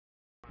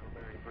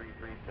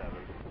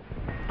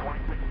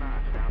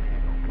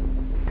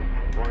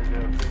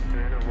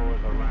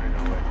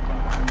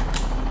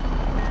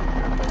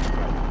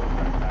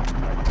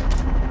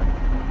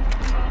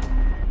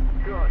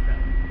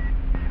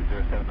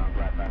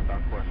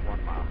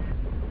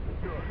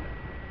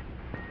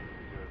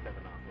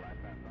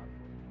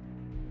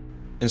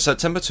In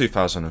September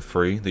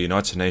 2003, the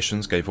United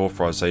Nations gave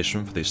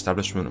authorization for the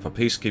establishment of a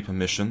peacekeeping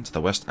mission to the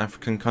West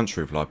African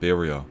country of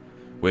Liberia,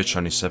 which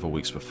only several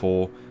weeks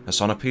before had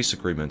signed a peace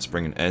agreement to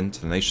bring an end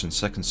to the nation's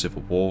second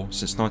civil war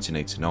since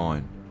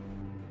 1989.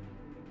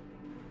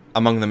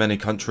 Among the many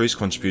countries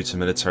contributing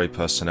military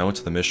personnel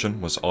to the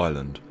mission was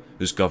Ireland,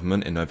 whose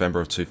government in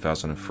November of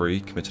 2003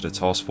 committed a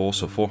task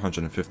force of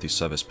 450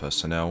 service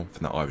personnel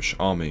from the Irish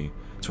Army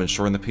to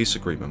ensuring the peace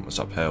agreement was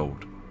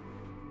upheld.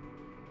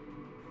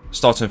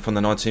 Starting from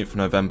the 19th of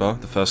November,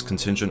 the first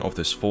contingent of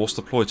this force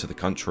deployed to the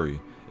country,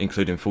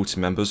 including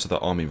 40 members of the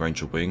Army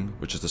Ranger Wing,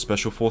 which is the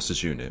Special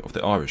Forces unit of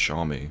the Irish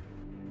Army.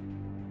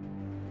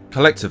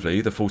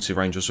 Collectively, the 40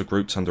 Rangers were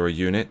grouped under a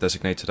unit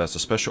designated as the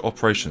Special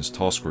Operations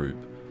Task Group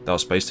that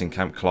was based in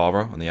Camp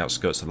Clara on the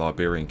outskirts of the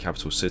Liberian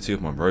capital city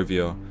of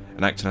Monrovia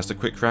and acting as the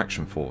quick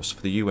reaction force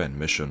for the UN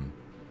mission.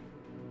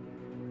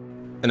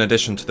 In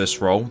addition to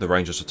this role, the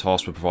Rangers were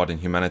tasked with providing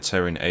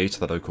humanitarian aid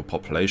to the local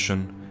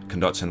population,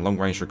 conducting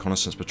long-range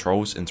reconnaissance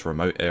patrols into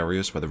remote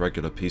areas where the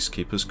regular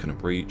peacekeepers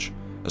couldn't reach,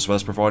 as well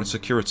as providing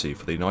security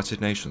for the United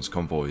Nations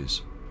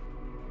convoys.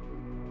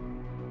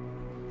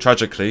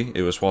 Tragically,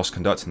 it was whilst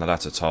conducting the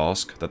latter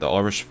task that the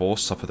Irish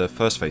force suffered their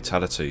first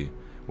fatality,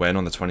 when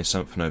on the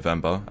 27th of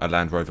November, a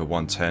Land Rover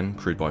 110,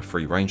 crewed by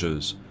 3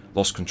 Rangers,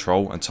 lost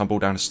control and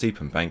tumbled down a steep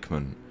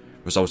embankment,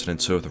 resulting in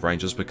 2 of the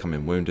Rangers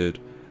becoming wounded,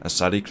 and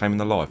sadly claiming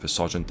the life of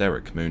Sergeant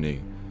Derek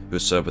Mooney, who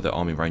had served with the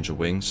Army Ranger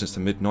Wing since the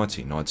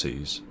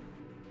mid-1990s.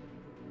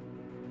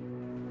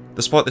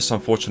 Despite this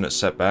unfortunate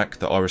setback,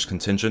 the Irish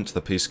contingent to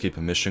the peacekeeping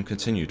mission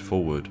continued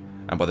forward,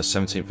 and by the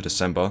 17th of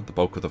December, the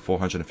bulk of the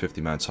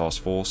 450-man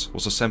task force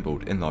was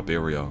assembled in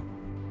Liberia.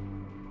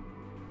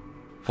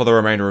 For the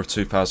remainder of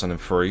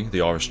 2003,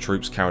 the Irish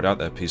troops carried out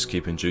their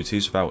peacekeeping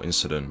duties without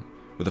incident,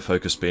 with the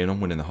focus being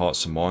on winning the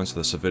hearts and minds of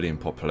the civilian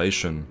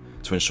population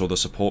to ensure the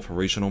support for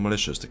regional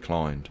militias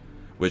declined,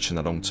 which in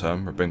the long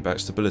term would bring back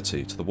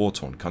stability to the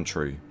war-torn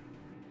country.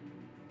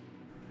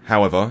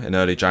 However, in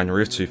early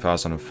January of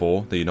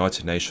 2004, the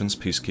United Nations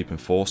peacekeeping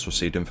force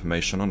received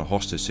information on a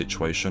hostage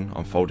situation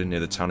unfolding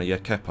near the town of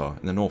Yekepa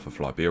in the north of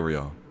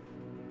Liberia.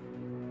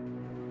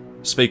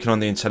 Speaking on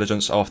the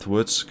intelligence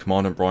afterwards,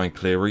 Commandant Brian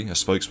Cleary, a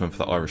spokesman for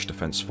the Irish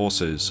Defence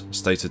Forces,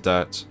 stated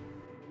that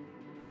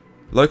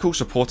locals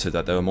reported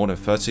that there were more than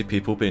 30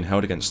 people being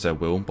held against their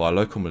will by a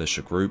local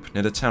militia group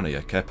near the town of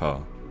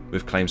Yekepa,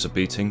 with claims of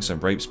beatings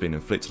and rapes being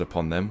inflicted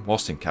upon them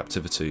whilst in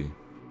captivity.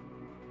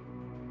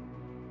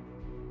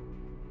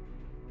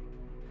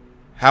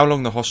 How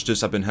long the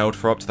hostages had been held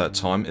for up to that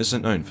time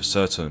isn't known for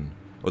certain,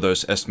 although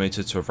it's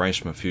estimated to have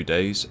ranged from a few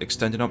days,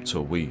 extending up to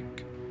a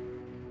week.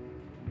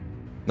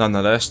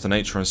 Nonetheless, the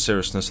nature and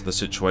seriousness of the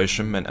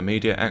situation meant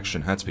immediate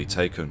action had to be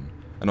taken,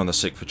 and on the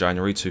 6th of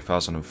January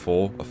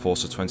 2004, a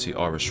force of 20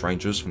 Irish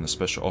Rangers from the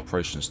Special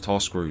Operations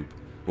Task Group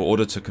were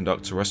ordered to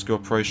conduct a rescue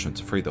operation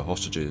to free the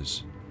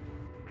hostages.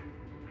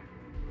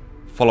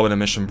 Following a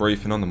mission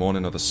briefing on the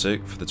morning of the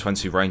 6th, the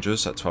 20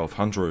 Rangers at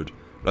 1200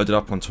 loaded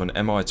up onto an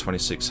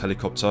Mi-26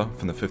 helicopter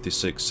from the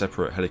 56th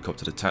Separate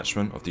Helicopter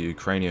Detachment of the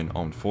Ukrainian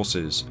Armed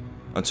Forces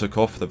and took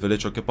off for the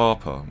village of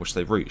Gabapa, which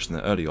they reached in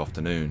the early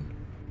afternoon.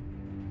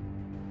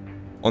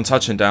 On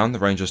touching down, the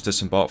Rangers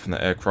disembarked from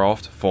the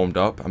aircraft, formed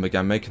up and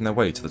began making their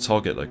way to the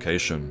target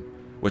location,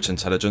 which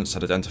intelligence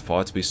had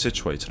identified to be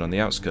situated on the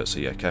outskirts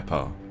of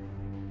Yekepa.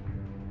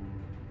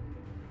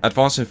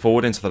 Advancing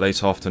forward into the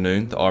late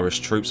afternoon, the Irish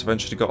troops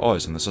eventually got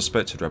eyes on the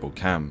suspected rebel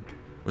camp,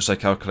 which they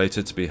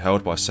calculated to be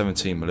held by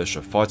 17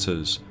 militia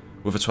fighters,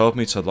 with a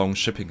 12-metre long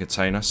shipping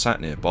container sat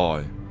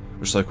nearby,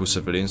 which local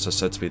civilians are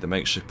said to be the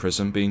makeshift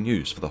prison being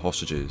used for the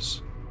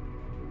hostages.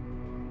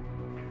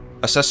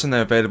 Assessing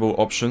their available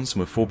options and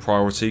with full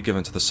priority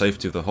given to the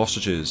safety of the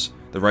hostages,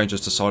 the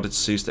Rangers decided to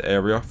seize the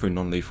area through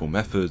non-lethal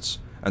methods,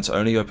 and to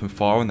only open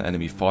fire on the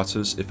enemy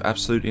fighters if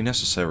absolutely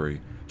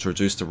necessary to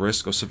reduce the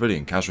risk of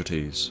civilian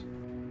casualties.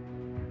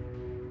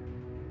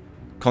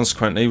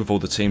 Consequently, with all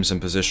the teams in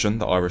position,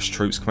 the Irish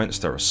troops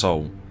commenced their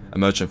assault,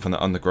 emerging from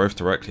the undergrowth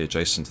directly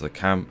adjacent to the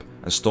camp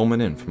and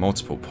storming in from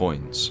multiple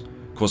points,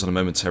 causing a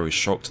momentary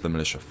shock to the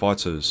militia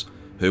fighters,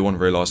 who, on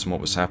realising what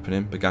was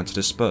happening, began to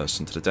disperse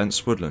into the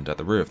dense woodland at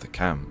the rear of the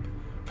camp,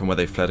 from where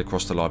they fled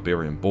across the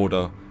Liberian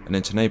border and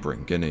into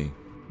neighbouring Guinea.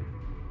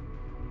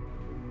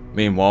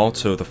 Meanwhile,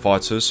 2 of the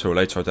fighters, who were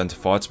later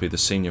identified to be the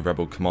senior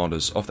rebel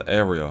commanders of the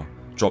area,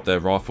 dropped their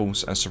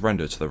rifles and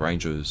surrendered to the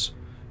Rangers,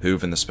 who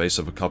within the space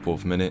of a couple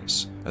of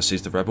minutes had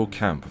seized the rebel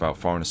camp without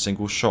firing a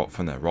single shot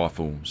from their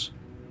rifles.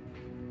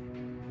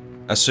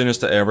 As soon as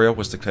the area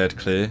was declared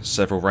clear,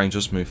 several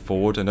Rangers moved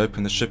forward and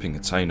opened the shipping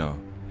container,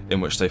 in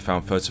which they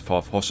found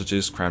 35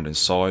 hostages crammed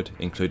inside,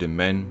 including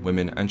men,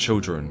 women and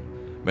children,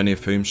 many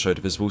of whom showed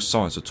visible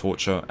signs of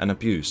torture and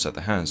abuse at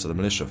the hands of the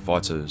militia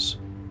fighters.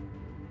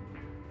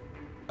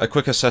 A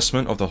quick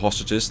assessment of the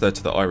hostages led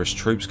to the Irish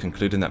troops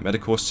concluding that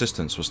medical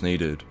assistance was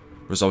needed,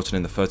 resulting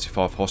in the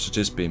 35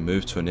 hostages being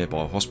moved to a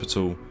nearby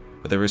hospital,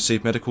 where they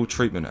received medical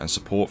treatment and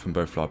support from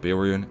both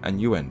Liberian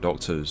and UN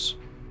doctors.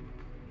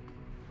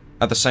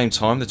 At the same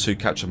time, the 2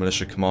 captured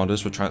militia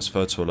commanders were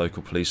transferred to a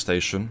local police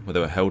station, where they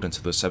were held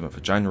until the 7th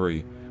of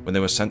January, when they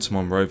were sent to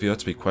Monrovia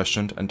to be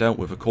questioned and dealt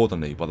with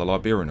accordingly by the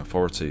Liberian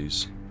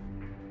authorities.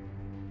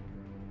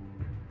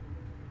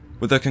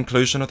 With the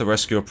conclusion of the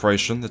rescue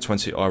operation, the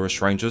 20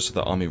 Irish Rangers of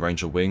the Army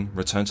Ranger Wing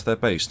returned to their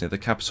base near the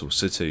capital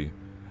city,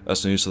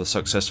 as news of the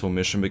successful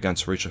mission began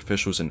to reach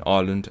officials in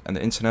Ireland and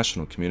the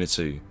international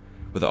community,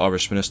 with the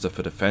Irish Minister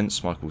for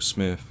Defence, Michael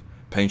Smith,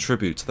 paying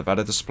tribute to the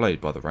valour displayed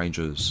by the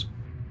Rangers.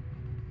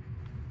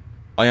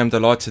 I am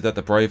delighted that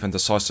the brave and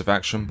decisive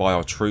action by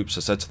our troops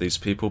has led to these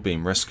people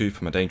being rescued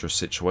from a dangerous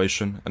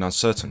situation and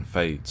uncertain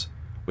fate.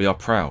 We are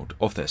proud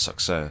of their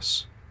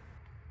success.